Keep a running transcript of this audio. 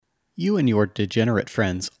You and your degenerate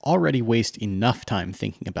friends already waste enough time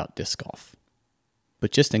thinking about disc golf.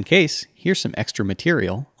 But just in case, here's some extra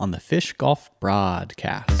material on the Fish Golf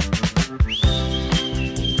Broadcast.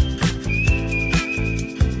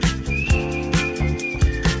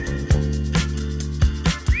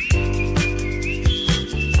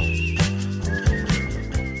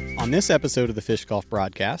 On this episode of the Fish Golf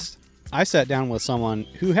Broadcast, I sat down with someone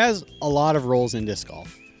who has a lot of roles in disc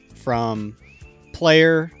golf, from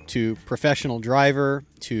player to professional driver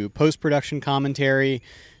to post-production commentary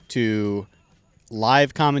to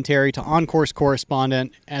live commentary to on-course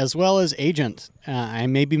correspondent, as well as agent. I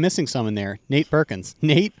may be missing someone there. Nate Perkins.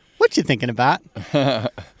 Nate, what you thinking about?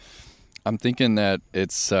 I'm thinking that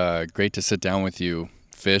it's great to sit down with you,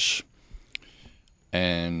 Fish.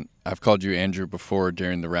 And I've called you Andrew before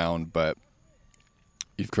during the round, but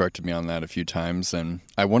you've corrected me on that a few times. And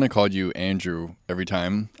I want to call you Andrew every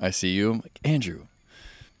time I see you. I'm like, Andrew.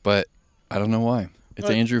 But I don't know why. It's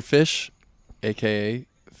Andrew Fish, a.k.a.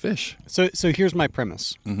 Fish. So here's my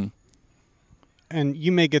premise. Mm-hmm. And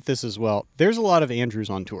you may get this as well. There's a lot of Andrews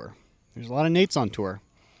on tour. There's a lot of Nates on tour.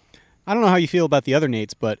 I don't know how you feel about the other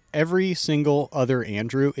Nates, but every single other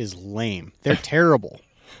Andrew is lame. They're terrible.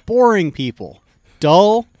 Boring people.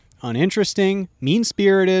 Dull, uninteresting,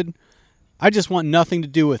 mean-spirited. I just want nothing to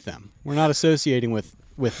do with them. We're not associating with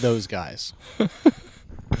those guys.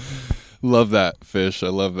 Love that, Fish. I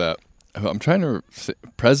love that. I'm trying to...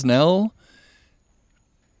 Presnell?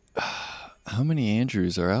 How many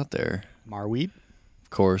Andrews are out there? Marweed?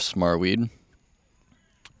 Of course, Marweed.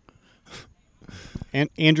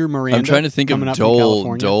 And Andrew Miranda. I'm trying to think of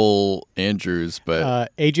dull Andrews,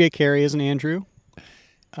 but... AJ Carey is an Andrew.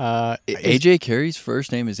 AJ Carey's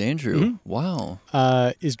first name is Andrew. Mm-hmm. Wow.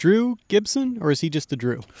 Is Drew Gibson, or is he just a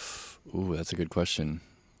Drew? Ooh, that's a good question.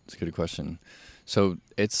 So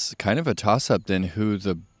it's kind of a toss-up then who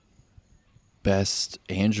the best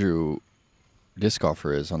Andrew disc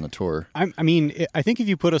golfer is on the tour. I think if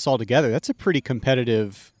you put us all together, that's a pretty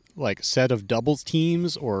competitive set of doubles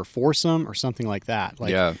teams or foursome or something like that.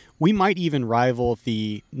 Yeah. We might even rival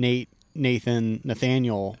the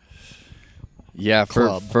Nathaniel. Yeah,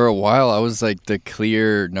 club. for a while I was like the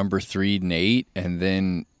clear number 3 Nate, and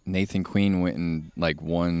then Nathan Queen went and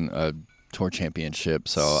won a tour championship.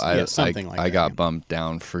 So I got bumped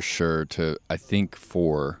down for sure to I think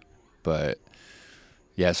 4, but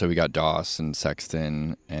yeah. So we got Doss and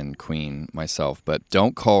Sexton and Queen, myself, but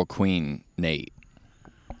don't call Queen Nate.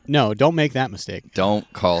 No, don't make that mistake.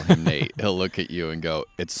 Don't call him Nate. He'll look at you and go,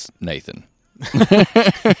 "It's Nathan."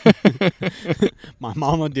 My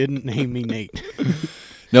mama didn't name me Nate.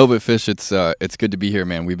 No, but Fish, it's good to be here,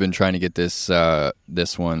 man. We've been trying to get this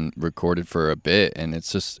one recorded for a bit, and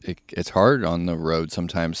it's just it's hard on the road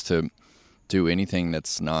sometimes to do anything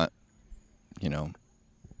that's not,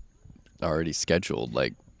 already scheduled.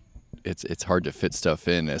 It's hard to fit stuff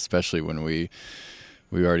in, especially when we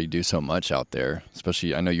already do so much out there.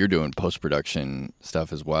 Especially, I know you're doing post-production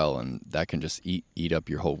stuff as well, and that can just eat up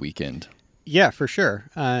your whole weekend. Yeah, for sure.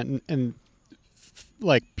 And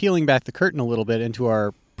peeling back the curtain a little bit into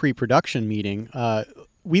our pre-production meeting,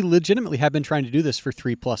 we legitimately have been trying to do this for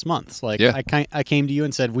 3+ months. Yeah. I came to you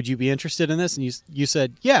and said, would you be interested in this? And you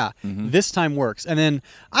said, yeah, This time works. And then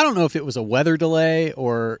I don't know if it was a weather delay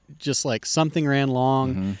or just something ran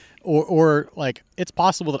long or it's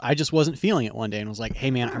possible that I just wasn't feeling it one day and was like, hey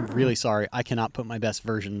man, I'm really sorry. I cannot put my best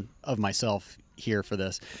version of myself here for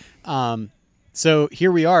this. So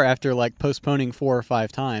here we are after postponing 4 or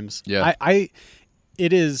 5 times. Yeah.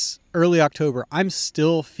 It is early October. I'm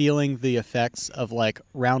still feeling the effects of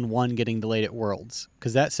round 1 getting delayed at Worlds,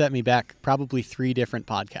 because that set me back probably 3 different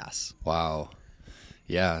podcasts. Wow.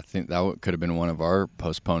 Yeah, I think that could have been one of our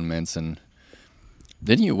postponements. And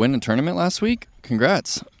didn't you win a tournament last week?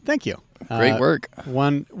 Congrats. Thank you. Great work.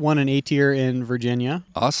 Won an A-tier in Virginia.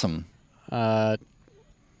 Awesome. Yeah,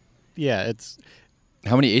 it's...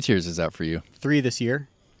 How many A-tiers is that for you? 3 this year.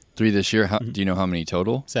 3 this year? Do you know how many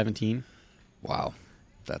total? 17. Wow.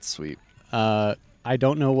 That's sweet. I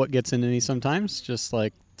don't know what gets into me sometimes. Just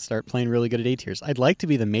start playing really good at A-tiers. I'd like to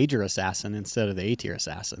be the major assassin instead of the A-tier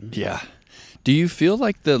assassin. Yeah. Do you feel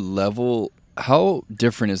like the level... How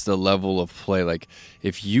different is the level of play?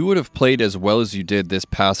 If you would have played as well as you did this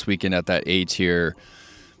past weekend at that A-tier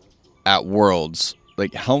at Worlds,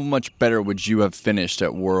 how much better would you have finished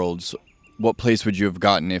at Worlds? What place would you have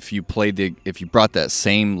gotten if you brought that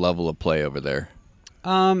same level of play over there?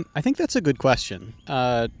 I think that's a good question.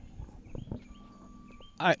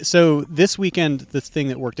 So this weekend, the thing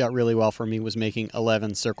that worked out really well for me was making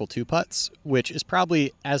 11 circle 2 putts, which is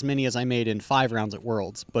probably as many as I made in 5 rounds at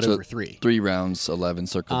Worlds, but over 3. 3 rounds, 11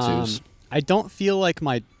 circle 2s. I don't feel like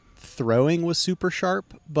my throwing was super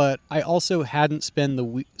sharp, but I also hadn't spent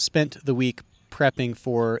the week prepping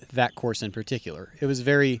for that course in particular. It was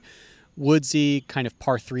very woodsy, kind of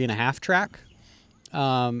par 3.5 track.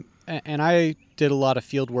 And I did a lot of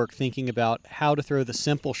field work thinking about how to throw the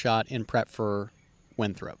simple shot in prep for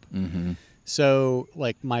Winthrop. Mm-hmm. So,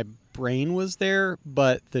 like, my brain was there,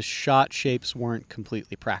 but the shot shapes weren't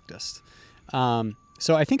completely practiced.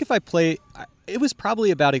 So I think if I play, it was probably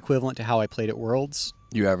about equivalent to how I played at Worlds.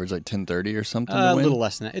 You average like 1030 or something to A win? little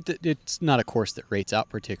less than that. It's not a course that rates out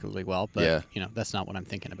particularly well, but Yeah. that's not what I'm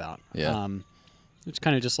thinking about. Yeah. It's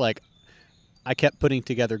kind of just like I kept putting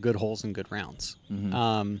together good holes and good rounds.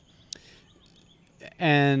 Mm-hmm.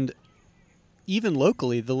 And even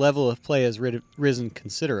locally, the level of play has risen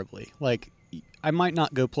considerably. Like, I might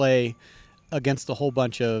not go play against a whole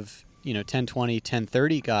bunch of 1020,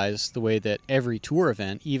 1030 guys the way that every tour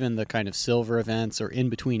event, even the kind of silver events or in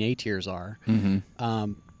between A tiers are.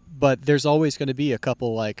 Mm-hmm. But there's always going to be a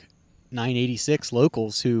couple like 986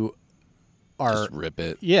 locals who are Just rip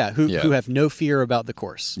it. who have no fear about the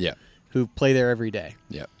course. Yeah. Who play there every day.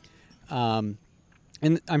 Yeah.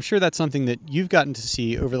 And I'm sure that's something that you've gotten to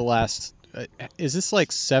see over the last. Is this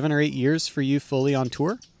like 7 or 8 years for you fully on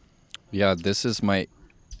tour? Yeah, this is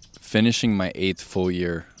finishing my 8th full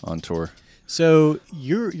year on tour. So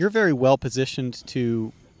you're very well positioned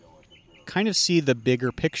to kind of see the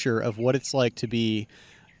bigger picture of what it's like to be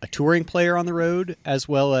a touring player on the road, as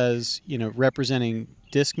well as representing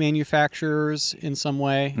disc manufacturers in some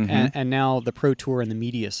way, Mm-hmm. and now the pro tour and the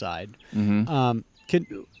media side. Mm-hmm.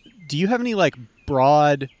 Do you have any like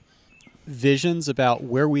broad visions about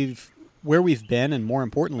where we've been, and more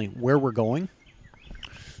importantly, where we're going?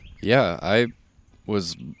 Yeah, I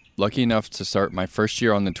was lucky enough to start. My first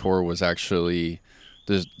year on the tour was actually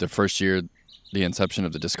the first year, the inception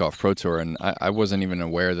of the Disc Golf Pro Tour, and I wasn't even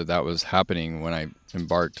aware that was happening when I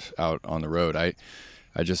embarked out on the road. I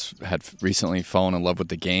just had recently fallen in love with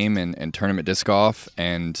the game and tournament disc golf,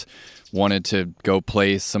 and wanted to go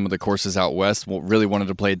play some of the courses out west. Really wanted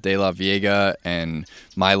to play De La Viega and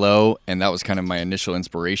Milo, and that was kind of my initial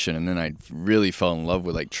inspiration. And then I really fell in love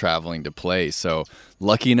with like traveling to play. So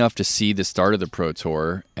lucky enough to see the start of the Pro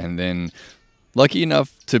Tour, and then lucky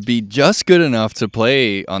enough to be just good enough to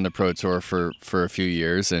play on the Pro Tour for a few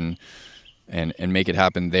years and make it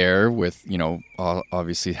happen there with,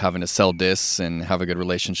 obviously having to sell discs and have a good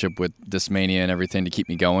relationship with Discmania and everything to keep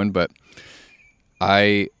me going. But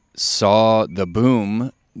I saw the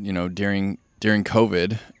boom, during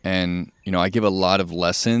COVID, and I give a lot of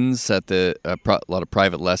lessons at a lot of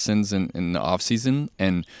private lessons in the off season,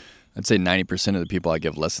 and I'd say 90% of the people I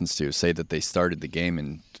give lessons to say that they started the game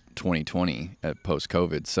in 2020 at post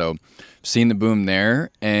COVID. So seeing the boom there,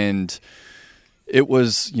 and it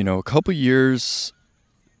was a couple years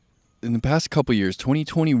in the past couple years,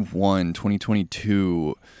 2021,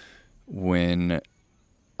 2022, when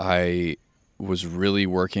I was really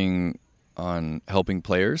working on helping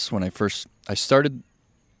players. When I started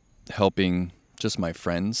helping just my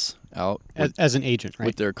friends out as an agent, right?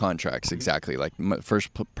 With their contracts, exactly. Like my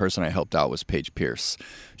first person I helped out was Paige Pierce.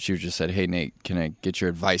 She just said, "Hey Nate, can I get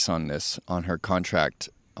your advice on this, on her contract,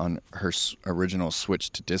 on her original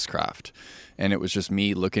switch to Discraft?" And it was just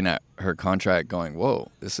me looking at her contract, going,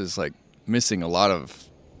 "Whoa, this is like missing a lot of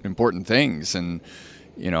important things," and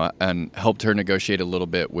and helped her negotiate a little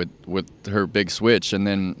bit with her big switch. And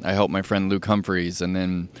then I helped my friend Luke Humphreys, and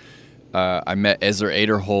then I met Ezra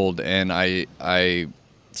Aderhold, and I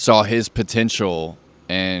saw his potential,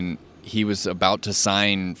 and he was about to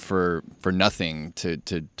sign for nothing to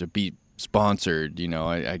be sponsored.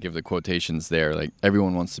 I give the quotations there, like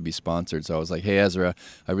everyone wants to be sponsored. So I was like, "Hey Ezra,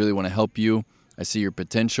 I really want to help you. I see your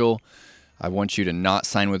potential. I want you to not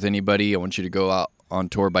sign with anybody. I want you to go out on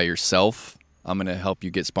tour by yourself. I'm going to help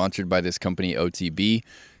you get sponsored by this company, OTB.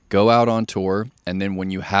 Go out on tour, and then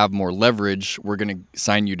when you have more leverage, we're going to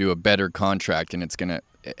sign you to a better contract, and it's going to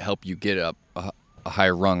help you get up a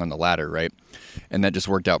higher rung on the ladder," right? And that just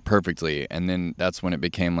worked out perfectly. And then that's when it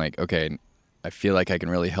became like, okay, I feel like I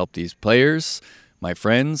can really help these players, my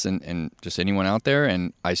friends, and just anyone out there.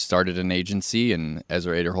 And I started an agency, and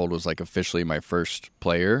Ezra Aderhold was like officially my first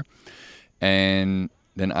player. And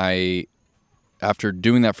then after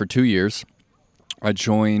doing that for 2 years, I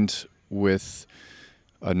joined with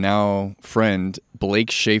a now friend,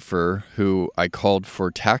 Blake Schaefer, who I called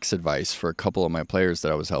for tax advice for a couple of my players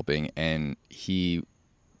that I was helping, and he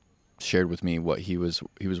shared with me what he was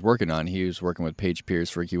working on. He was working with Paige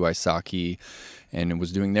Pierce, Ricky Wysocki, and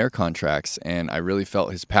was doing their contracts. And I really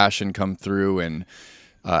felt his passion come through, and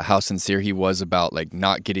how sincere he was about like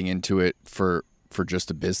not getting into it for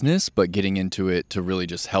just a business, but getting into it to really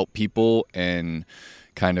just help people and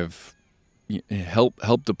kind of help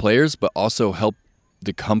the players, but also help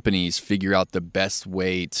the companies figure out the best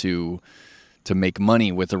way to make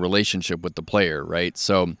money with a relationship with the player, right?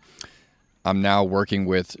 So I'm now working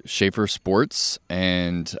with Schaefer Sports,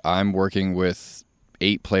 and I'm working with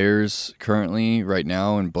 8 players currently right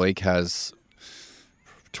now, and Blake has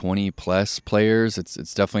 20 plus players.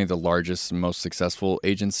 It's definitely the largest and most successful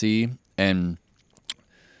agency. And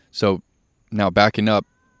so now backing up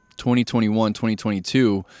 2021,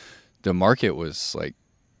 2022, the market was like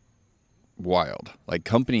wild. Like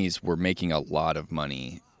companies were making a lot of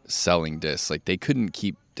money selling discs. Like they couldn't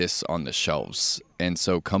keep discs on the shelves. And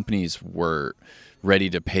so companies were ready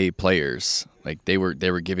to pay players. Like they were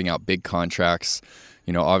giving out big contracts.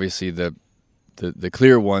 You know, obviously the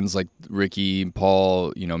clear ones like Ricky and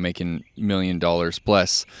Paul, you know, making $1 million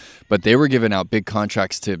plus, but they were giving out big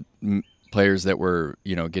contracts to players that were,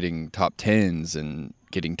 you know, getting top 10s and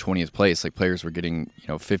getting 20th place. Like players were getting, you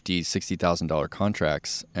know, $50,000, $60,000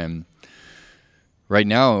 contracts. And right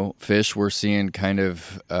now, Fish, we're seeing kind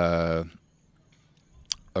of a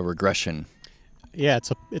regression. Yeah, it's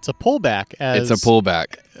a pullback. It's a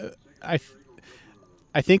pullback.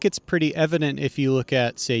 I think it's pretty evident if you look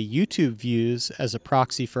at, say, YouTube views as a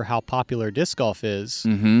proxy for how popular disc golf is.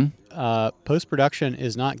 Mm-hmm. Post-production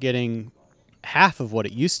is not getting half of what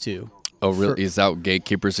it used to. Oh, really? Is that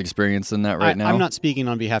Gatekeeper's experience in that right now? I'm not speaking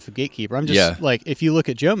on behalf of Gatekeeper. I'm just like, if you look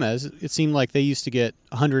at Jomez, it seemed like they used to get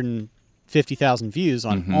 150,000 views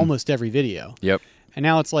on almost every video. Yep. And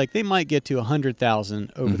now it's like they might get to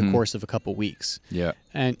 100,000 over the course of a couple weeks. Yeah.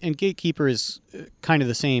 And Gatekeeper is kind of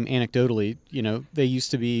the same anecdotally. You know,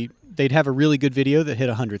 they'd have a really good video that hit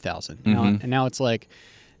 100,000. And now it's like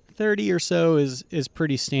 30 or so is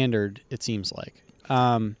pretty standard, it seems like.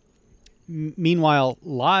 Meanwhile,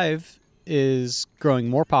 Live is growing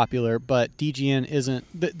more popular, but DGN isn't.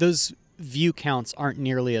 Those view counts aren't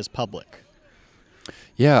nearly as public.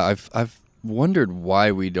 Yeah, I've wondered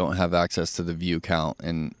why we don't have access to the view count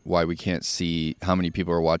and why we can't see how many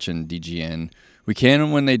people are watching DGN. We can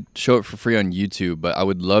when they show it for free on YouTube, but I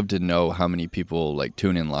would love to know how many people like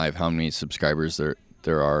tune in live, how many subscribers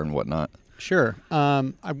there are and whatnot. Sure. I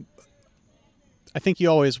think you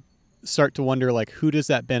always start to wonder, like, who does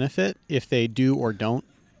that benefit if they do or don't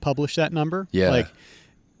publish that number? Yeah. Like,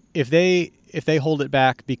 if they hold it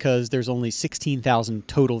back because there's only 16,000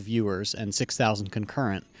 total viewers and 6,000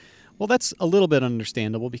 concurrent, well, that's a little bit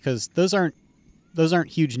understandable because those aren't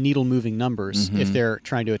huge needle moving numbers if they're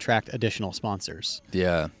trying to attract additional sponsors.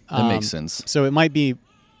 Yeah, that makes sense. So it might be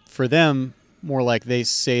for them more like they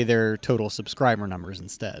say their total subscriber numbers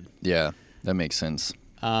instead. Yeah, that makes sense.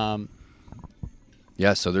 Yeah,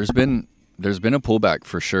 so there's been a pullback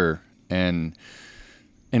for sure, and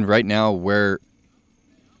right now where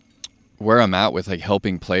I'm at with like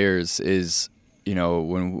helping players is, you know,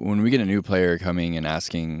 when we get a new player coming and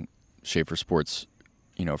asking Schaefer Sports,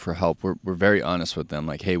 you know, for help, we're very honest with them.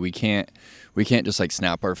 Like, hey, we can't just like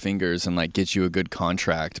snap our fingers and like get you a good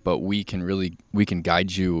contract, but we can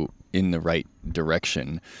guide you in the right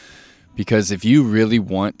direction. Because if you really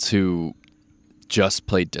want to just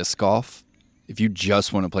play disc golf, if you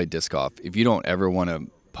just want to play disc golf, if you don't ever want to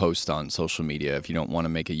post on social media, if you don't want to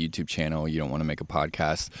make a YouTube channel, you don't want to make a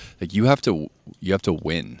podcast, like you have to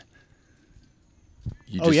win.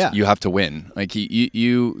 You have to win. Like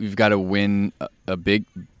you've got to win a big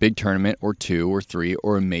tournament or 2 or 3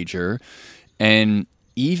 or a major. And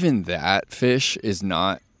even that, Fish, is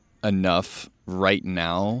not enough right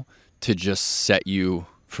now to just set you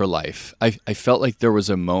for life. I felt like there was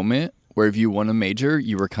a moment where if you won a major,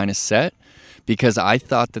 you were kind of set, because I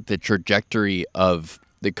thought that the trajectory of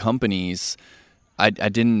the companies, I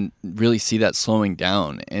didn't really see that slowing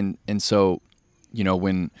down. And so, you know,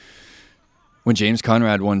 when James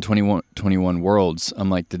Conrad won 21 Worlds, I'm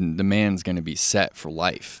like, the man's going to be set for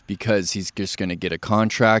life, because he's just going to get a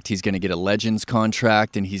contract. He's going to get a Legends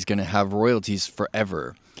contract, and he's going to have royalties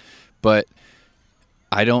forever. But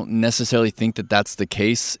I don't necessarily think that that's the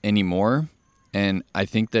case anymore. And I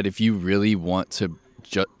think that if you really want to,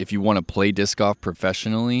 if you want to play disc golf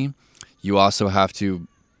professionally, you also have to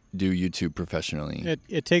do YouTube professionally.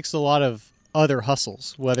 It takes a lot of other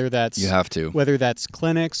hustles, whether that's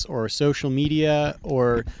clinics or social media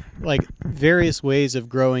or like various ways of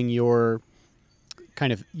growing your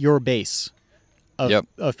base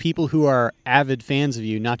of people who are avid fans of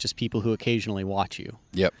you, not just people who occasionally watch you.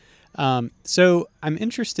 Yep. So I'm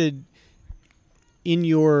interested in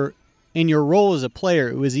your role as a player.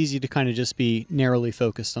 It was easy to kind of just be narrowly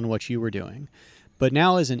focused on what you were doing, but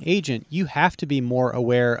now as an agent, you have to be more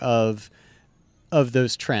aware of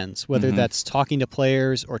those trends, whether that's talking to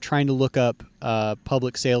players or trying to look up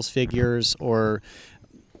public sales figures or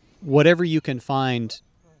whatever you can find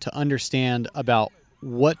to understand about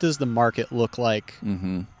what does the market look like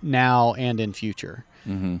now and in future.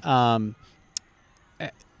 How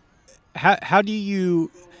do you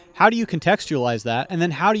contextualize that, and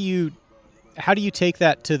then how do you take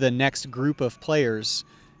that to the next group of players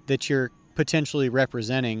that you're potentially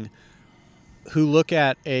representing, who look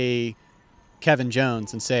at a Kevin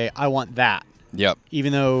Jones and say, I want that. Yep.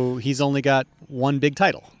 Even though he's only got one big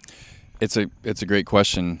title. It's a great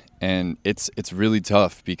question, and it's really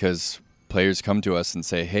tough because players come to us and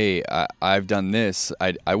say, hey, I've done this.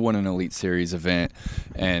 I won an Elite Series event,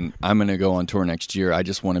 and I'm going to go on tour next year. I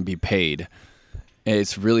just want to be paid. And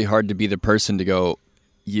it's really hard to be the person to go,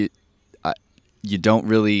 you don't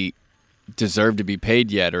really deserve to be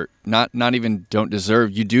paid yet, or not even don't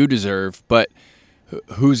deserve. You do deserve, but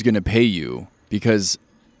who's going to pay you? Because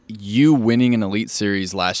you winning an Elite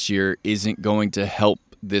Series last year isn't going to help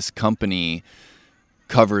this company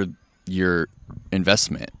cover your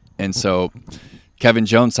investment. And so Kevin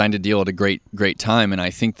Jones signed a deal at a great time, and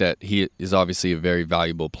I think that he is obviously a very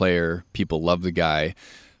valuable player. People love the guy.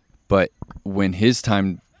 But when his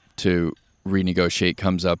time to renegotiate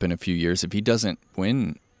comes up in a few years, if he doesn't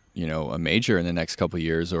win, a major in the next couple of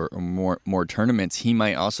years or more tournaments, he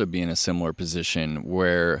might also be in a similar position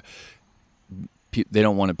where they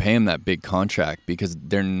don't want to pay him that big contract because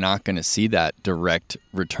they're not going to see that direct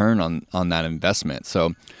return on that investment.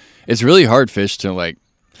 So it's really hard, Fish, to like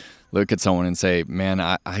look at someone and say, man,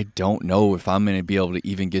 I don't know if I'm going to be able to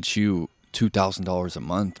even get you $2,000 a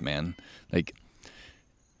month, man. Like,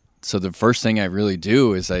 so the first thing I really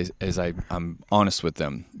do is I'm honest with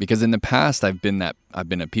them, because in the past I've been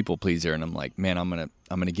a people pleaser, and I'm like, man, I'm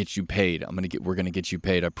gonna get you paid. We're gonna get you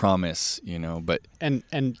paid. I promise, But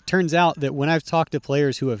and turns out that when I've talked to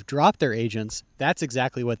players who have dropped their agents, that's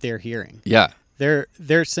exactly what they're hearing. Yeah,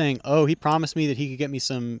 they're saying, oh, he promised me that he could get me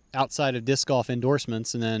some outside of disc golf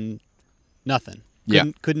endorsements, and then nothing.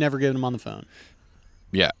 Could never get him on the phone.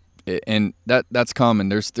 Yeah, and that's common.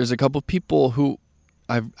 There's a couple people who.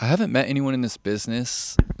 I haven't met anyone in this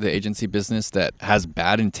business, the agency business, that has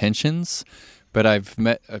bad intentions, but I've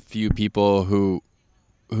met a few people who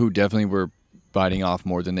definitely were biting off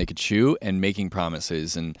more than they could chew and making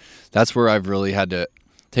promises. And that's where I've really had to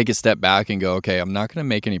take a step back and go, okay, I'm not going to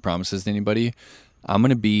make any promises to anybody. I'm going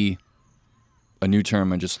to be, a new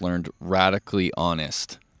term I just learned, radically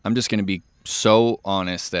honest. I'm just going to be so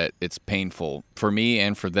honest that it's painful for me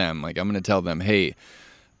and for them. Like, I'm going to tell them, hey,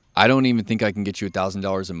 I don't even think I can get you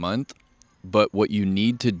 $1,000 a month, but what you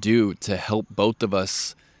need to do to help both of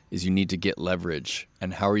us is you need to get leverage.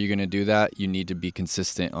 And how are you going to do that? You need to be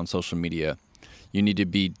consistent on social media. You need to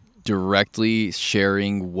be directly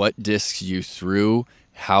sharing what discs you threw,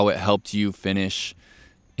 how it helped you finish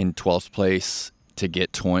in 12th place to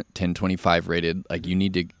get 1025 rated. Like, you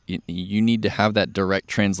need to have that direct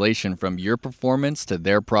translation from your performance to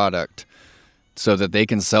their product so that they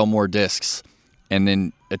can sell more discs. And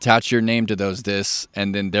then attach your name to those discs,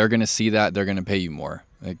 and then they're going to see that, they're going to pay you more.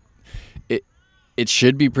 Like, it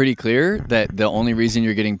should be pretty clear that the only reason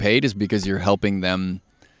you're getting paid is because you're helping them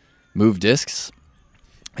move discs.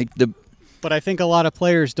 But I think a lot of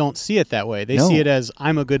players don't see it that way. They see it as,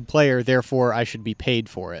 I'm a good player, therefore I should be paid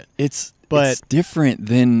for it. It's different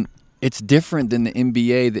than the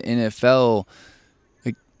NBA, the NFL.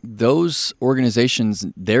 Those organizations,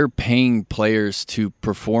 they're paying players to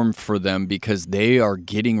perform for them because they are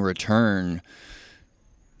getting return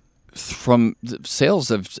from sales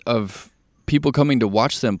of people coming to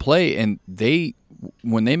watch them play. And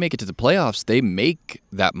when they make it to the playoffs, they make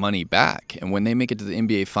that money back. And when they make it to the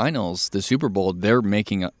NBA Finals, the Super Bowl, they're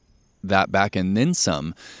making that back and then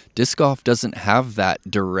some. Disc golf doesn't have that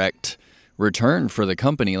direct return for the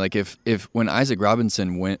company. Like, if when Isaac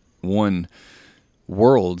Robinson won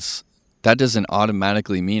Worlds, that doesn't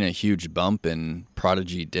automatically mean a huge bump in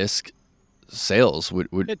Prodigy disc sales.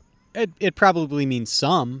 It probably means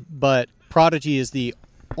some, but Prodigy is the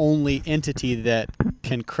only entity that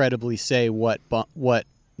can credibly say what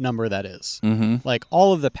number that is. Mm-hmm. Like,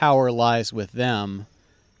 all of the power lies with them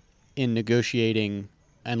in negotiating,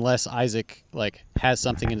 unless Isaac has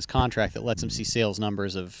something in his contract that lets him see sales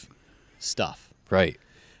numbers of stuff. Right.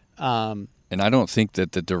 And I don't think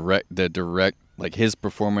that the direct like his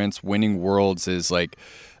performance winning Worlds is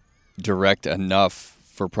direct enough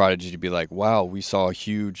for Prodigy to be like, wow, we saw a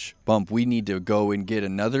huge bump. We need to go and get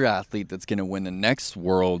another athlete that's going to win the next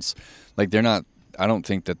Worlds. I don't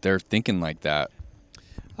think that they're thinking like that.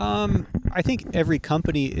 I think every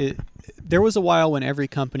company, there was a while when every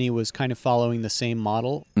company was kind of following the same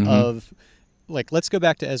model of like let's go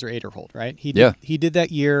back to Ezra Aderholt, right? Yeah. He did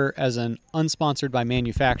that year as an unsponsored by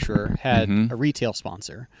manufacturer, had a retail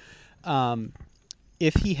sponsor.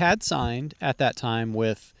 If he had signed at that time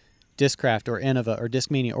with Discraft or Innova or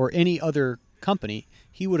Discmania or any other company,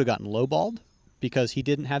 he would have gotten lowballed because he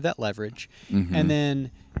didn't have that leverage. And then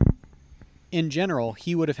in general,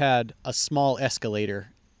 he would have had a small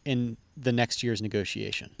escalator in the next year's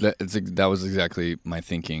negotiation. That was exactly my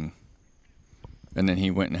thinking. And then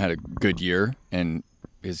he went and had a good year, and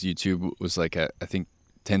his YouTube was like at, I think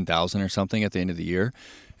 10,000 or something at the end of the year,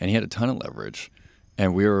 and he had a ton of leverage.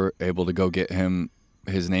 And we were able to go get him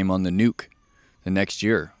his name on the nuke the next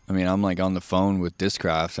year. I mean, I'm like on the phone with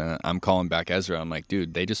Discraft, and I'm calling back Ezra. I'm like,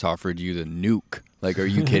 dude, they just offered you the nuke. Like, are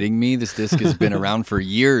you kidding me? This disc has been around for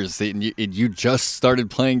years. You just started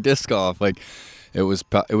playing disc golf. Like, it was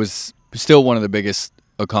still one of the biggest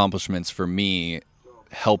accomplishments for me.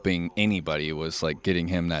 Helping anybody was like getting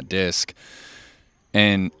him that disc.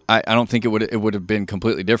 And I don't think it would have been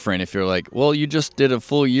completely different if you're like, well, you just did a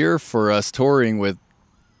full year for us touring with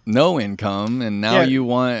no income, and now you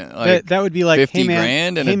want like that would be like 50 hey man,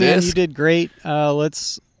 grand and hey a man, disc. you did great.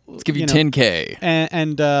 Let's give you 10K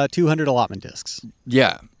and 200 allotment discs.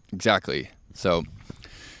 Yeah, exactly. So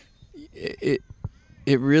it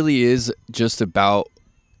really is just about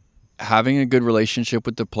having a good relationship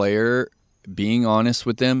with the player, being honest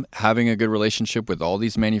with them, having a good relationship with all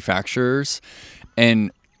these manufacturers,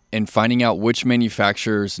 and finding out which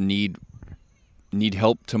manufacturers need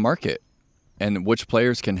help to market and which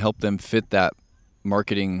players can help them fit that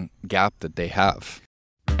marketing gap that they have.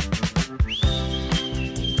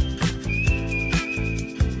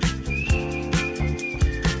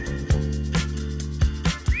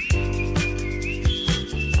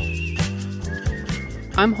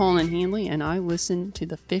 I'm Holland Handley, and I listen to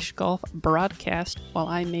the Fish Golf broadcast while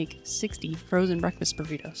I make 60 frozen breakfast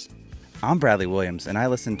burritos. I'm Bradley Williams, and I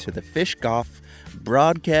listen to the Fish Golf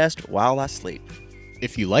broadcast while I sleep.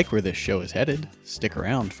 If you like where this show is headed, stick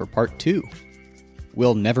around for part 2.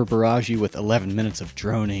 We'll never barrage you with 11 minutes of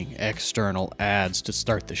droning external ads to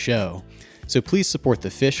start the show. So please support the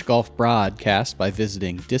Fish Golf broadcast by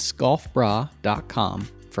visiting discgolfbra.com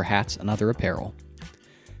for hats and other apparel.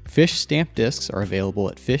 Fish stamped discs are available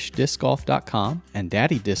at fishdiscgolf.com and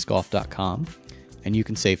daddydiscgolf.com, and you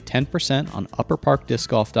can save 10% on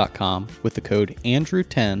upperparkdiscgolf.com with the code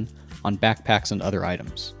Andrew10 on backpacks and other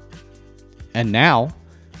items. And now,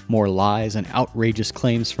 more lies and outrageous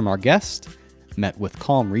claims from our guest, met with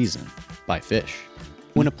calm reason by Fish.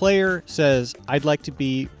 When a player says, I'd like to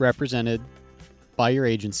be represented by your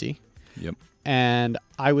agency, Yep. and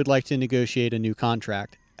I would like to negotiate a new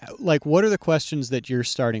contract, like, what are the questions that you're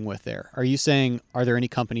starting with there? Are you saying, are there any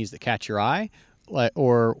companies that catch your eye? Like,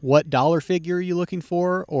 or what dollar figure are you looking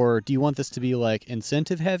for? Or do you want this to be like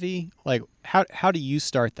incentive heavy? Like, how do you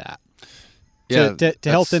start that? Yeah, to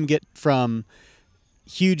help them get from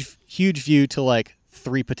huge view to like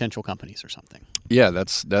 3 potential companies or something. Yeah,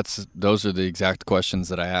 those are the exact questions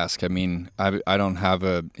that I ask. I mean, I don't have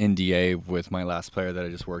a NDA with my last player that I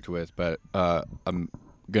just worked with, but I'm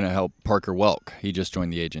going to help Parker Welk. He just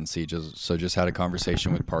joined the agency, just had a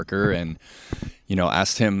conversation with Parker, and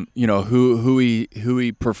asked him who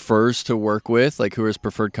he prefers to work with, like who are his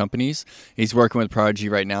preferred companies. He's working with Prodigy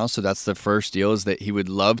right now, so that's the first deal, is that he would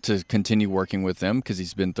love to continue working with them because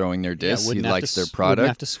he's been throwing their discs. He likes their product. Wouldn't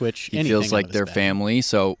have to switch. He feels like their family.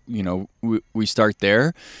 So we start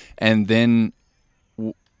there, and then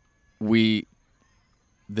we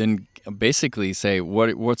then basically say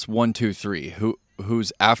what's 1, 2, 3.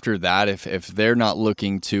 Who's after that? If they're not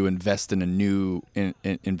looking to invest in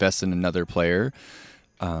invest in another player,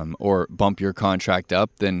 or bump your contract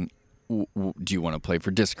up, then do you want to play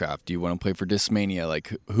for Discraft? Do you want to play for Discmania?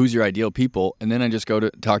 Like, who's your ideal people? And then I just go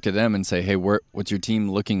to talk to them and say, hey, what's your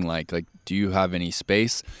team looking like? Like, do you have any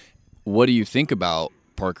space? What do you think about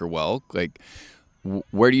Parker Welk? Like,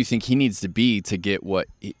 where do you think he needs to be to get what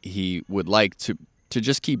he would like to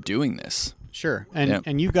just keep doing this? Sure.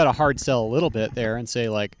 And you've got to hard sell a little bit there and say,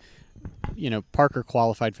 like, Parker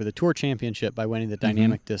qualified for the Tour Championship by winning the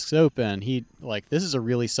Dynamic Discs Open. This is a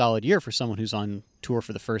really solid year for someone who's on tour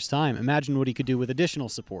for the first time. Imagine what he could do with additional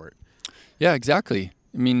support. Yeah, exactly.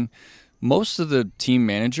 I mean, most of the team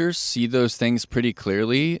managers see those things pretty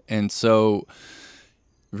clearly, and so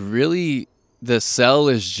really the sell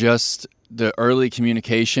is just the early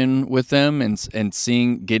communication with them and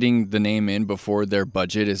getting the name in before their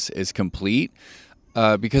budget is complete,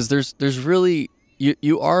 because there's really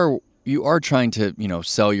you are trying to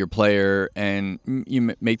sell your player and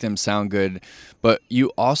you make them sound good, but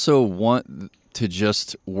you also want to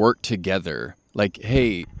just work together. Like,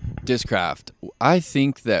 hey, Discraft, I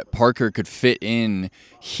think that Parker could fit in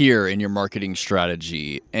here in your marketing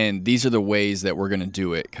strategy, and these are the ways that we're going to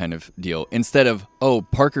do it kind of deal. Instead of, oh,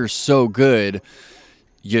 Parker's so good,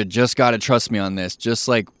 you just got to trust me on this. Just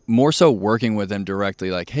like more so working with them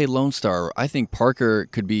directly, like, hey, Lone Star, I think Parker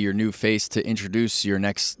could be your new face to introduce your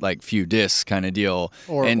next like few discs kind of deal,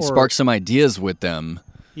 and spark some ideas with them.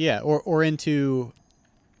 Yeah, or into,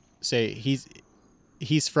 say,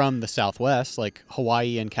 he's from the Southwest, like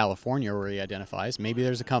Hawaii and California, where he identifies. Maybe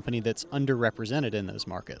there's a company that's underrepresented in those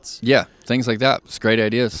markets. Yeah, things like that. It's great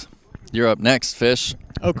ideas. You're up next, Fish.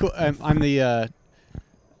 Oh, cool. I'm the,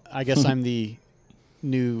 I guess I'm the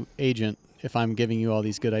new agent if I'm giving you all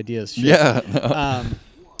these good ideas. Shit. Yeah.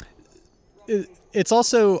 It's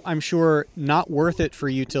also, I'm sure, not worth it for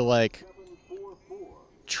you to like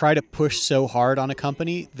try to push so hard on a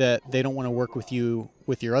company that they don't want to work with you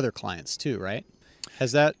with your other clients too, right?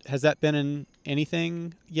 Has that been in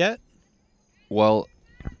anything yet? Well,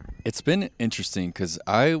 it's been interesting because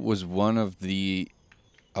I wasn't the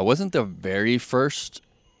very first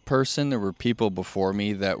person. There were people before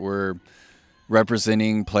me that were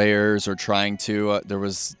representing players or trying to. There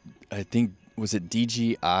was, I think, was it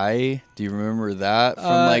DGI? Do you remember that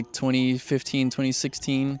from like 2015,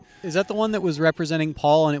 2016? Is that the one that was representing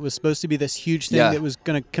Paul, and it was supposed to be this huge thing that was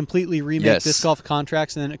going to completely remake disc golf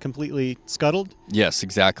contracts, and then it completely scuttled? Yes,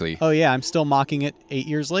 exactly. Oh, yeah, I'm still mocking it 8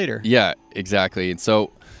 years later. Yeah, exactly. And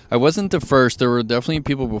so I wasn't the first. There were definitely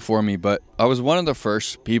people before me, but I was one of the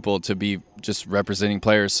first people to be just representing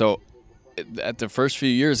players. So at the first few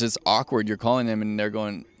years, it's awkward. You're calling them, and they're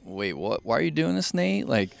going, wait, what? Why are you doing this, Nate?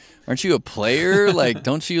 Like, aren't you a player? Like,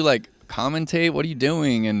 don't you, like, commentate? What are you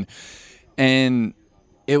doing? And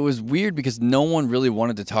it was weird because no one really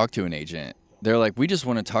wanted to talk to an agent. They're like, we just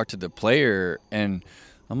want to talk to the player. And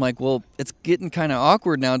I'm like, well, it's getting kind of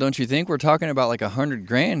awkward now, don't you think? We're talking about like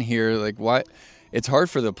 $100,000 here. Like, why? It's hard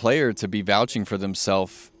for the player to be vouching for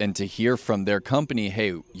themselves and to hear from their company,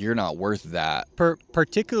 hey, you're not worth that.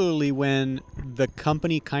 Particularly when the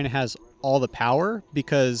company kind of has all the power,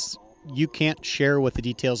 because you can't share what the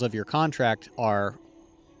details of your contract are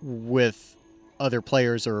with other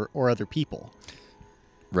players or other people.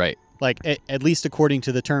 Right. Like, at least according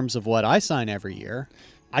to the terms of what I sign every year,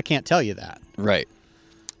 I can't tell you that. Right.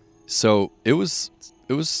 So it was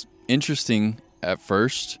interesting at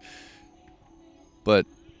first, but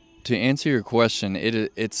to answer your question,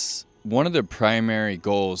 it's one of the primary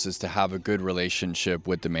goals is to have a good relationship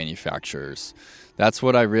with the manufacturers. That's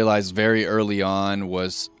what I realized very early on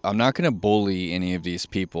was I'm not going to bully any of these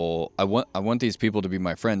people. I want these people to be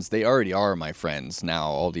my friends. They already are my friends now,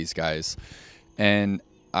 all these guys. And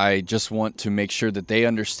I just want to make sure that they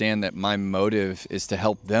understand that my motive is to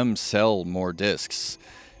help them sell more discs.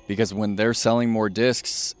 Because when they're selling more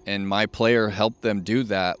discs and my player helped them do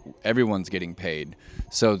that, everyone's getting paid.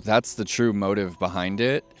 So that's the true motive behind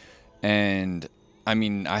it. And I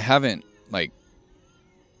mean, I haven't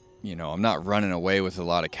I'm not running away with a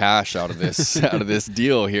lot of cash out of this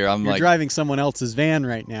deal here. You're driving someone else's van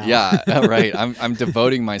right now. Yeah, right. I'm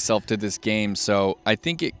devoting myself to this game. So I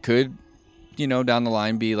think it could, down the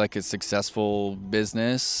line be like a successful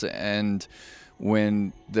business. And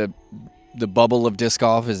when the bubble of disc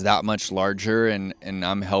golf is that much larger and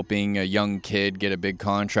I'm helping a young kid get a big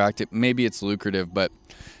contract, maybe it's lucrative. But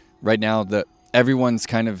right now, everyone's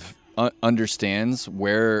kind of understands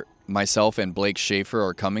where myself and Blake Schaefer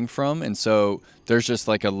are coming from, and so there's just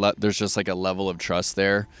like a level of trust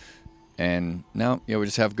there. And now, we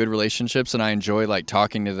just have good relationships, and I enjoy like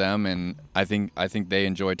talking to them, and I think they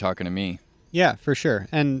enjoy talking to me. Yeah, for sure.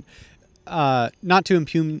 And not to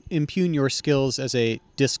impugn your skills as a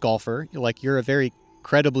disc golfer, like you're a very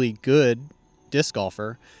credibly good disc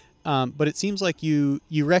golfer, but it seems like you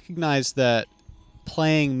recognize that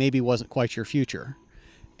playing maybe wasn't quite your future.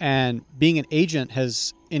 And being an agent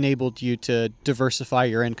has enabled you to diversify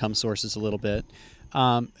your income sources a little bit.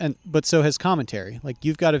 But so has commentary. Like,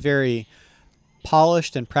 you've got a very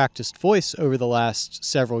polished and practiced voice over the last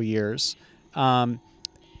several years. Can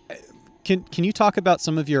you talk about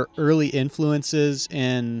some of your early influences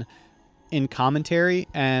in commentary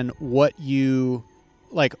and what you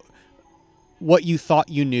thought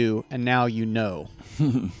you knew and now you know?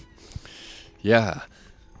 Yeah.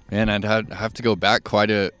 Man, I'd have to go back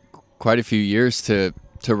quite a few years to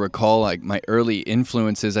recall like my early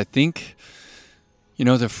influences. I think,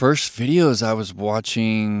 the first videos I was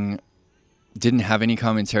watching didn't have any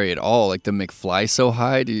commentary at all. Like the McFly So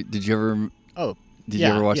High. Did you ever? Oh, did you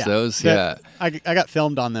ever watch those? I got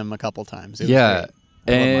filmed on them a couple times. It was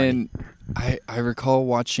great. And I recall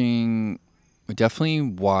watching. We definitely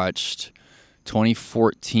watched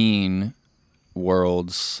 2014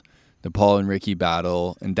 Worlds. the Paul and Ricky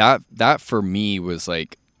battle, and that for me was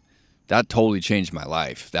like, that totally changed my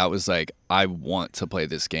life. That was like, I want to play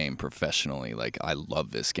this game professionally. Like, I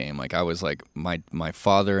love this game. Like, I was like, my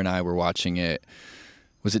father and I were watching it.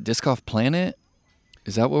 Was it Disc Golf Planet?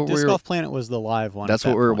 Is that what Disc Golf Planet was the live one. That's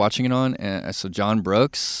what we were watching it on. And so John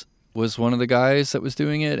Brooks was one of the guys that was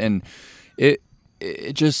doing it, and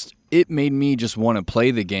it made me just want to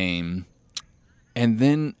play the game. And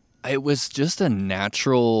then it was just a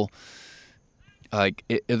natural,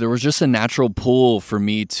 there was just a natural pull for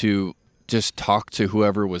me to just talk to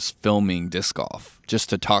whoever was filming disc golf, just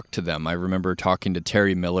to talk to them. I remember talking to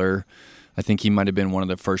Terry Miller. I think he might have been one of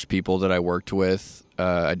the first people that I worked with.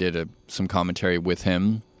 I did some commentary with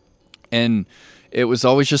him. And it was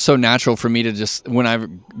always just so natural for me to just, when I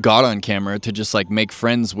got on camera, to just like make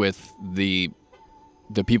friends with the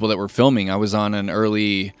people that were filming. I was on an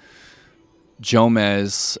early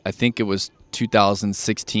Jomez, I think it was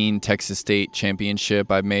 2016 Texas State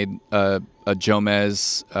Championship. I made a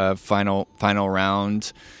Jomez final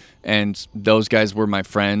round, and those guys were my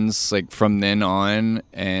friends like from then on.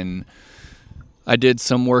 And I did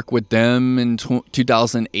some work with them in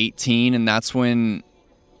 2018, and that's when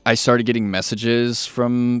I started getting messages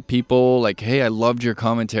from people like, "Hey, I loved your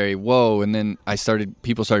commentary." Whoa. And then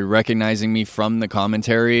people started recognizing me from the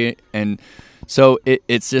commentary. And so it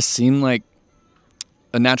just seemed like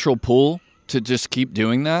a natural pull to just keep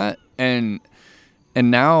doing that. And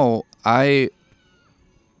now I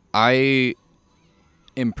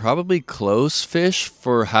am probably close, Fish,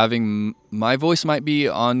 for having my voice might be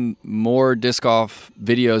on more disc golf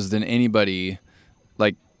videos than anybody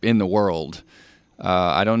like in the world.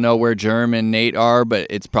 I don't know where Germ and Nate are, but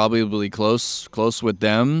it's probably close with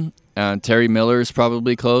them. Terry Miller is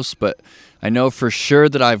probably close, but I know for sure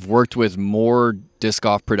that I've worked with more disc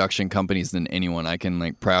golf production companies than anyone. I can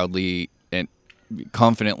like proudly and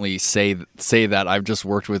confidently say that I've just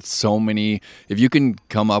worked with so many. If you can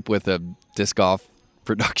come up with a disc golf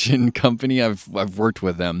production company, I've worked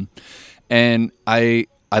with them, and I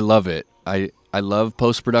love it. I love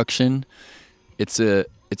post production. It's a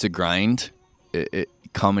grind.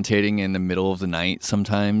 Commentating in the middle of the night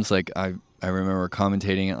sometimes. Like I remember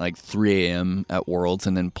commentating at like 3 a.m. at Worlds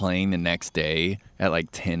and then playing the next day at like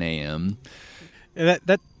 10 a.m.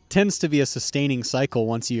 That tends to be a sustaining cycle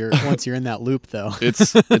once you're in that loop, though.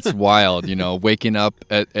 It's wild, waking up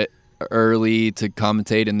at early to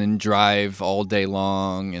commentate and then drive all day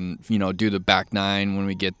long and do the back nine when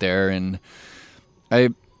we get there. And I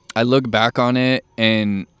look back on it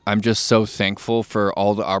and I'm just so thankful for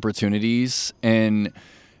all the opportunities. And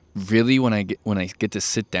really, when I get to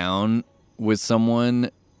sit down with someone,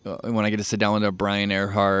 when I get to sit down with a Brian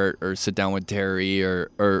Earhart or sit down with Terry or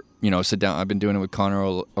sit down, I've been doing it with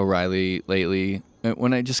Connor O'Reilly lately.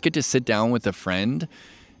 When I just get to sit down with a friend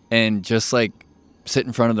and just like sit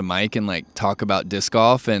in front of the mic and like talk about disc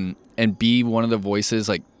golf and be one of the voices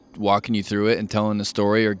like walking you through it and telling the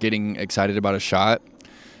story or getting excited about a shot,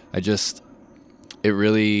 it's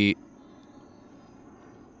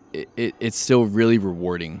still really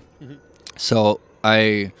rewarding. Mm-hmm. So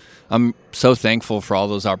I'm so thankful for all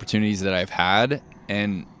those opportunities that I've had.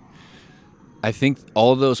 And I think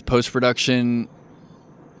all those post-production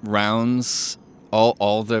rounds,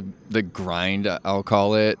 all the grind, I'll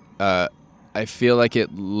call it, I feel like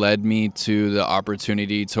it led me to the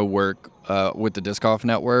opportunity to work with the Disc Golf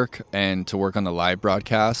Network and to work on the live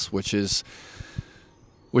broadcast, which is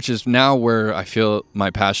now where I feel my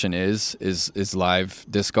passion is live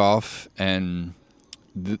disc golf. And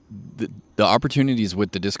the opportunities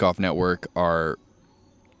with the Disc Golf Network are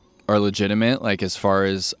legitimate. Like, as far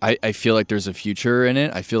as I feel like there's a future in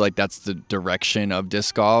it. I feel like that's the direction of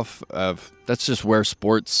disc golf. That's just where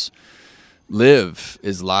sports live,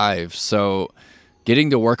 is live. So getting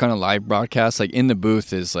to work on a live broadcast, like in the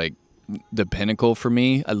booth, is like the pinnacle for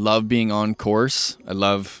me. I love being on course. I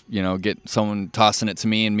love, get someone tossing it to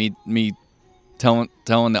me and me telling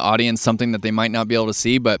the audience something that they might not be able to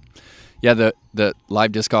see. But yeah, the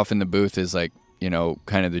live disc golf in the booth is like,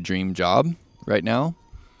 kind of the dream job right now.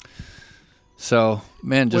 So,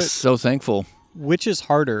 man, just so thankful. Which is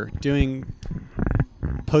harder, doing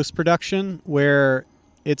post-production where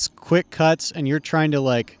it's quick cuts and you're trying to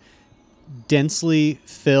like densely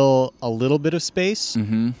fill a little bit of space,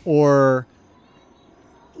 mm-hmm. or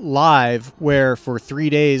live where for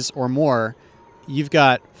 3 days or more you've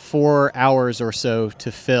got 4 hours or so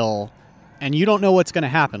to fill and you don't know what's going to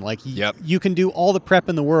happen. Like, yep. You can do all the prep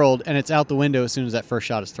in the world and it's out the window as soon as that first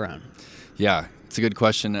shot is thrown. Yeah, it's a good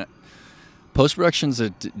question. Post-production's a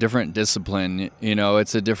different discipline.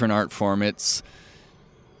 It's a different art form. It's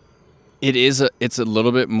It's a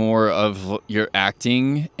little bit more of your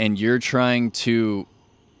acting, and you're definitely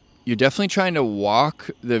trying to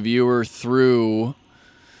walk the viewer through.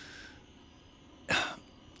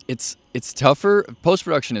 It's tougher.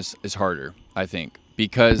 Post-production is harder, I think,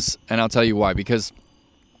 because, and I'll tell you why, because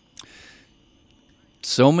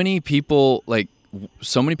so many people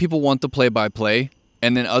want the play-by-play,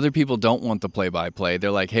 and then other people don't want the play-by-play.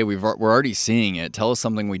 They're like, hey, we're already seeing it. Tell us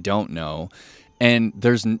something we don't know. And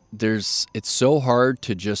it's so hard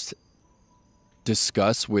to just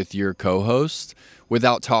discuss with your co-host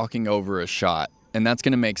without talking over a shot. And that's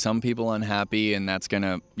going to make some people unhappy, and that's going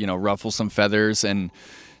to, ruffle some feathers. And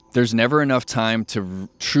there's never enough time to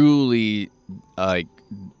truly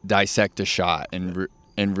dissect a shot and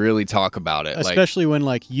really talk about it. Especially when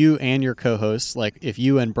you and your co-hosts, if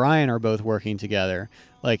you and Brian are both working together,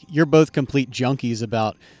 you're both complete junkies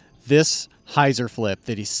about this hyzer flip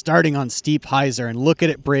that he's starting on steep hyzer, and look at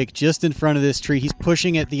it break just in front of this tree. He's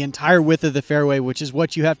pushing it the entire width of the fairway, which is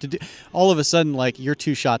what you have to do. All of a sudden, you're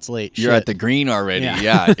 2 shots late. You're at the green already.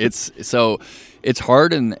 Yeah. It's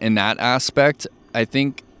hard in that aspect. I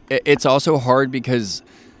think it's also hard because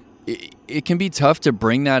it can be tough to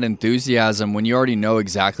bring that enthusiasm when you already know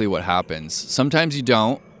exactly what happens. Sometimes you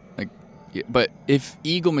don't. But if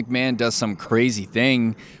Eagle McMahon does some crazy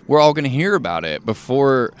thing, we're all going to hear about it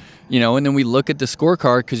before, and then we look at the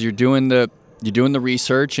scorecard because you're doing the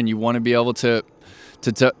research, and you want to be able to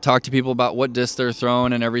talk to people about what disc they're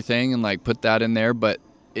throwing and everything, and put that in there. But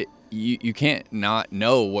you can't not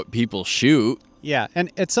know what people shoot. Yeah,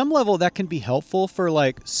 and at some level that can be helpful for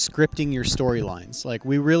scripting your storylines.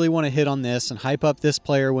 We really want to hit on this and hype up this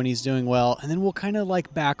player when he's doing well, and then we'll kind of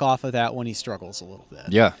back off of that when he struggles a little bit.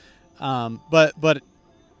 Yeah. But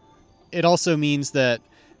it also means that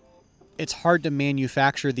it's hard to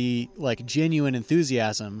manufacture the genuine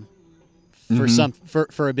enthusiasm for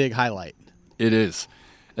for a big highlight. It is,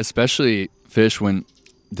 especially Fish, when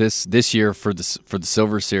this year for the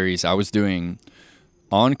Silver Series, I was doing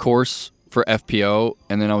on course for FPO,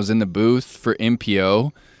 and then I was in the booth for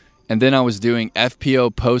MPO, and then I was doing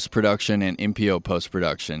FPO post production and MPO post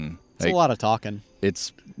production. It's a lot of talking.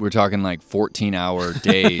 We're talking 14-hour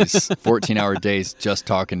days, 14-hour days just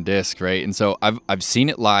talking disc, right? And so I've seen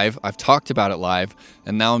it live, I've talked about it live,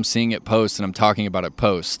 and now I'm seeing it post, and I'm talking about it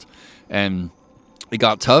post. And it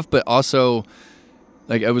got tough, but also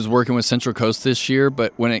I was working with Central Coast this year,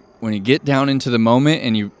 but when you get down into the moment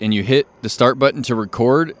and you hit the start button to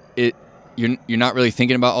record, you're not really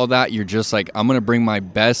thinking about all that. You're just I'm going to bring my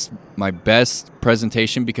best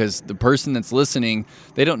presentation, because the person that's listening,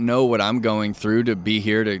 they don't know what I'm going through to be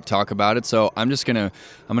here to talk about it. So I'm going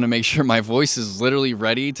to make sure my voice is literally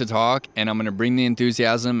ready to talk, and I'm going to bring the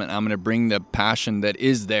enthusiasm, and I'm going to bring the passion that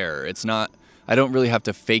is there. I don't really have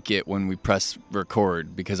to fake it when we press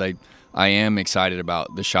record, because I am excited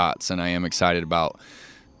about the shots, and I am excited about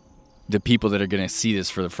the people that are going to see this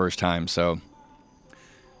for the first time. So,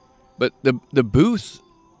 but the booth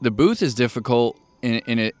is difficult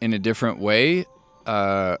in a different way.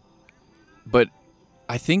 But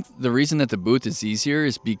I think the reason that the booth is easier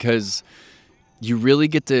is because you really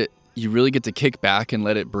get to kick back and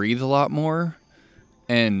let it breathe a lot more.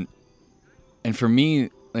 And for me,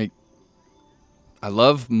 I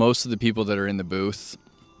love most of the people that are in the booth,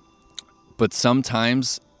 but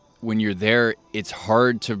sometimes when you're there, it's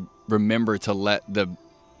hard to remember to let the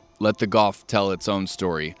golf tell its own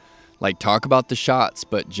story. Talk about the shots,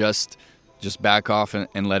 but just back off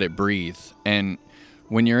and let it breathe. And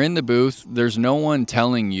when you're in the booth, there's no one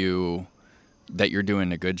telling you that you're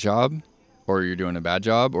doing a good job or you're doing a bad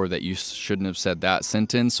job, or that you shouldn't have said that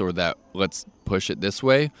sentence, or that let's push it this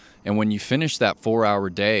way. And when you finish that 4-hour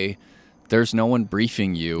day, there's no one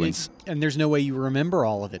briefing you. And there's no way you remember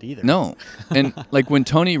all of it either. No. And when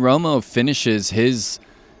Tony Romo finishes his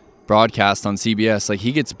broadcast on CBS,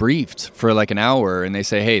 he gets briefed for an hour, and they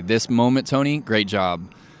say, hey, this moment, Tony, great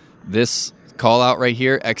job. This call out right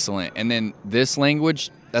here, excellent. And then this language,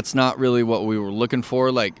 that's not really what we were looking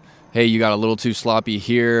for. Hey, you got a little too sloppy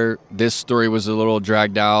here. This story was a little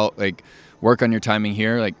dragged out. Work on your timing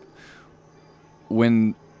here.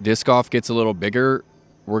 When disc golf gets a little bigger,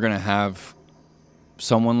 we're going to have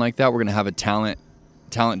someone like that. We're going to have a talent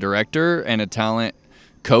director and a talent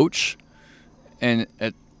coach and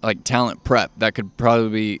talent prep. That could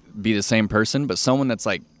probably be the same person, but someone that's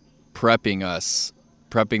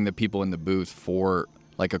prepping the people in the booth for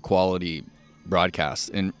a quality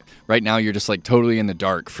broadcast. And right now you're just totally in the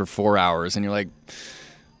dark for 4 hours, and you're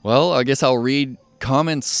well, I guess I'll read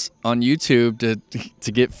comments on YouTube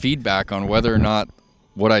to get feedback on whether or not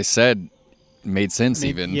what I said made sense.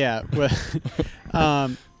 Even yeah.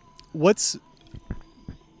 What's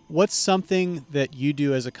what's something that you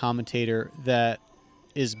do as a commentator that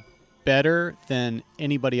is better than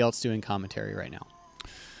anybody else doing commentary right now?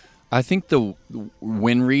 I think the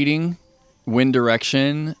wind reading, wind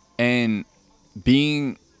direction, and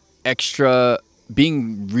being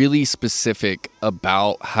really specific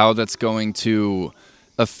about how that's going to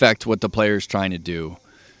affect what the player's trying to do.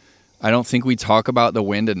 I don't think we talk about the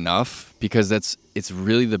wind enough because it's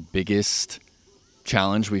really the biggest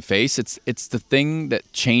challenge we face. It's the thing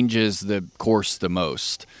that changes the course the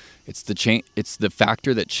most. It's the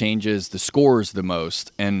factor that changes the scores the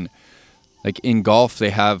most. And like in golf,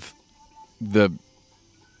 they have the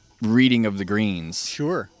reading of the greens.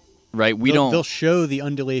 Sure. Right? They'll show the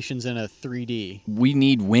undulations in a 3D. We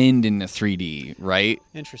need wind in the 3D, right?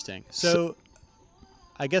 Interesting. So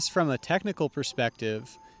I guess from a technical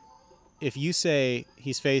perspective, if you say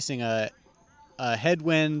he's facing a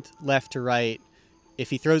headwind left to right, if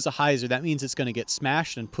he throws a hyzer, that means it's going to get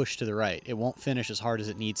smashed and pushed to the right. It won't finish as hard as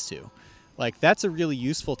it needs to. Like, that's a really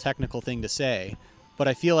useful technical thing to say, but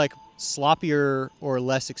I feel like sloppier or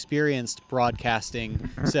less experienced broadcasting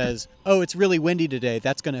says, oh, it's really windy today.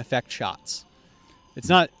 That's going to affect shots. It's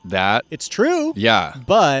not that. It's true. Yeah.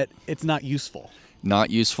 But it's not useful. Not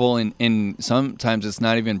useful. And sometimes it's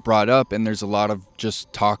not even brought up. And there's a lot of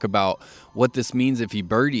just talk about what this means if he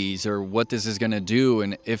birdies or what this is going to do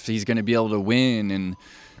and if he's going to be able to win. And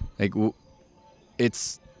like,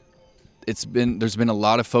 there's been a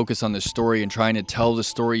lot of focus on the story and trying to tell the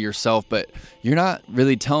story yourself, but you're not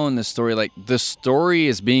really telling the story. Like, the story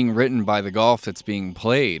is being written by the golf that's being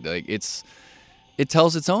played. Like, it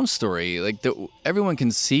tells its own story. Like, everyone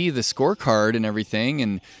can see the scorecard and everything,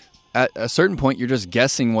 and at a certain point you're just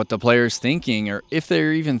guessing what the player's thinking, or if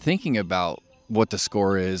they're even thinking about what the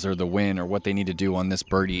score is or the win or what they need to do on this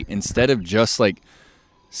birdie, instead of just like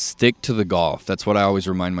stick to the golf. That's what I always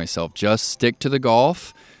remind myself. Just stick to the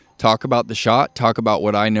golf. Talk about the shot, talk about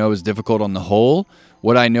what I know is difficult on the hole,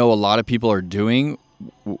 what I know a lot of people are doing,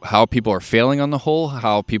 how people are failing on the hole,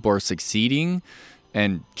 how people are succeeding,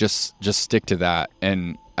 and just stick to that.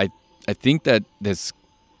 And I think that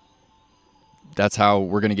that's how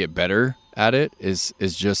we're going to get better at it, is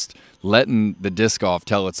just letting the disc golf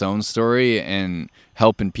tell its own story and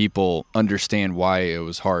helping people understand why it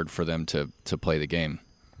was hard for them to play the game.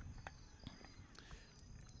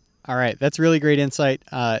 All right. That's really great insight.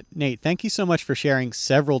 Nate, thank you so much for sharing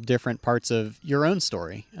several different parts of your own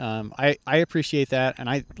story. I appreciate that. And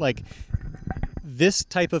I like this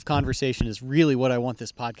type of conversation is really what I want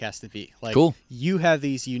this podcast to be. Like, cool. You have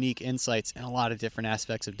these unique insights in a lot of different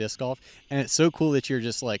aspects of disc golf. And it's so cool that you're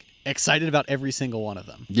just like excited about every single one of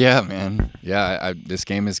them. Yeah, man. Yeah. This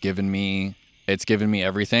game has given me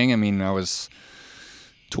everything. I mean, I was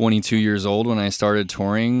 22 years old when I started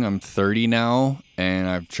touring. I'm 30 now, and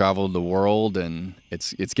I've traveled the world, and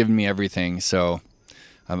it's given me everything. So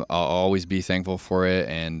I'll always be thankful for it,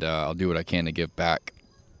 and I'll do what I can to give back.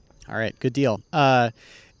 All right, good deal.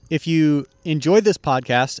 If you enjoyed this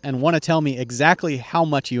podcast and want to tell me exactly how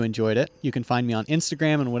much you enjoyed it, you can find me on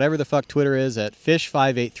Instagram and whatever the fuck Twitter is at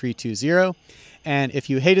fish58320. And if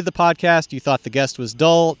you hated the podcast, you thought the guest was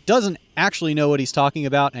dull, doesn't actually know what he's talking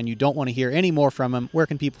about, and you don't want to hear any more from him, where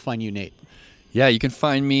can people find you, Nate? Yeah, you can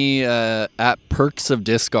find me at Perks of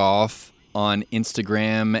Disc Golf on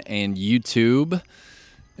Instagram and YouTube.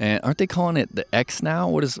 And aren't they calling it the X now?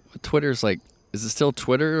 What is Twitter's like? Is it still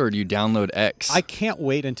Twitter, or do you download X? I can't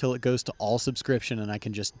wait until it goes to all subscription and I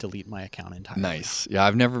can just delete my account entirely. Nice. Yeah,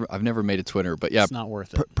 I've never made a Twitter, but yeah, it's not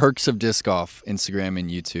worth it. Perks of Disc Golf, Instagram and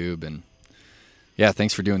YouTube, and yeah,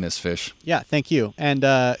 thanks for doing this, Fish. Yeah, thank you. And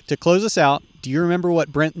to close us out, do you remember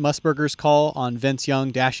what Brent Musburger's call on Vince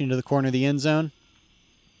Young dashing to the corner of the end zone?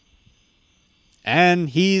 And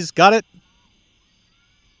he's got it.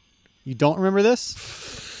 You don't remember this?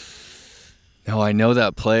 No, I know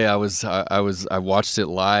that play. I watched it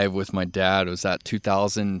live with my dad. It was that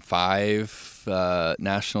 2005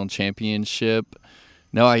 national championship.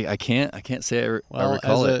 No, I can't say I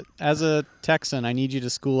recall it. As a Texan, I need you to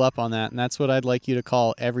school up on that, and that's what I'd like you to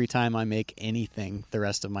call every time I make anything the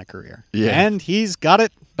rest of my career. Yeah. And he's got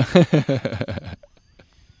it.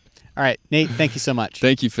 All right, Nate, thank you so much.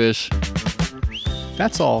 Thank you, Fish.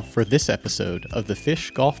 That's all for this episode of the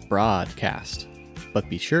Fish Golf Broadcast. But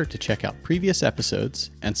be sure to check out previous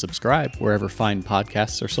episodes and subscribe wherever fine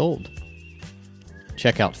podcasts are sold.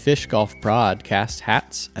 Check out Fish Golf Broadcast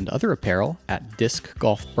hats and other apparel at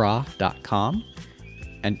discgolfbra.com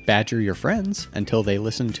and badger your friends until they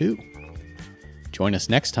listen too. Join us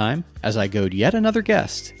next time as I goad yet another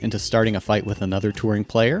guest into starting a fight with another touring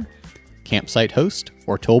player, campsite host,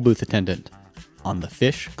 or toll booth attendant on the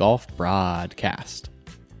Fish Golf Broadcast.